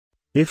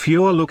If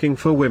you're looking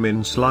for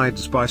women's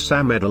slides by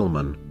Sam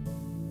Edelman,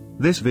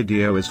 this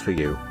video is for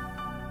you.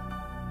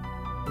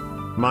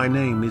 My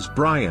name is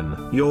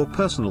Brian, your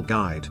personal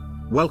guide.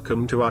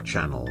 Welcome to our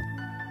channel.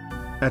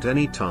 At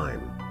any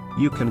time,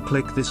 you can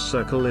click this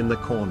circle in the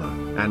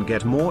corner and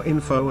get more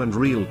info and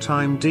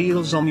real-time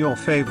deals on your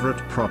favorite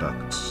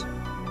products.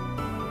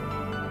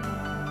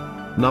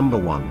 Number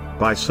 1,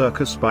 by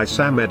Circus by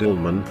Sam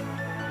Edelman.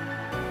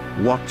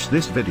 Watch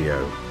this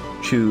video.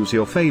 Choose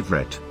your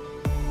favorite.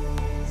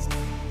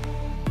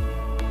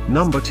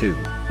 Number 2,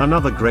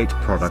 another great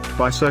product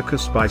by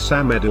Circus by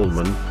Sam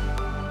Edelman.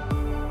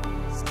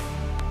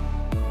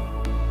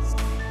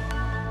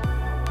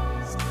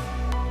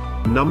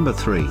 Number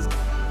 3.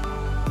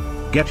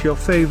 Get your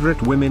favorite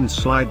women's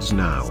slides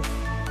now.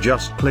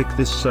 Just click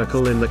this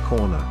circle in the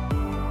corner.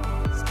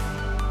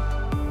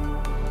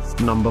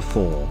 Number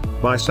 4,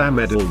 by Sam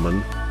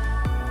Edelman.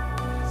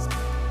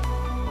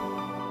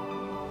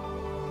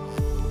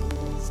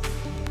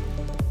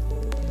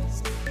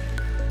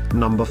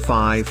 Number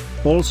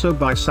 5, also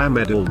by Sam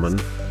Edelman.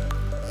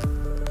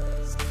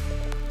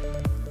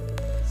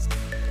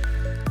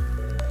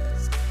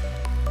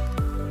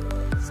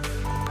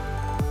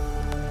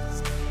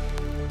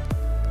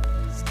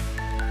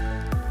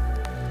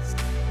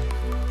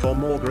 For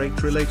more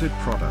great related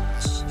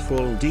products,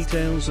 full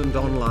details and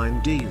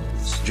online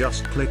deals,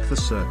 just click the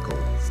circle.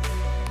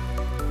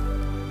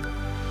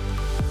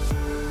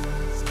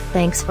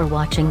 Thanks for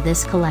watching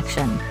this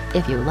collection.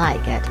 If you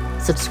like it,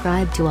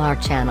 subscribe to our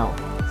channel.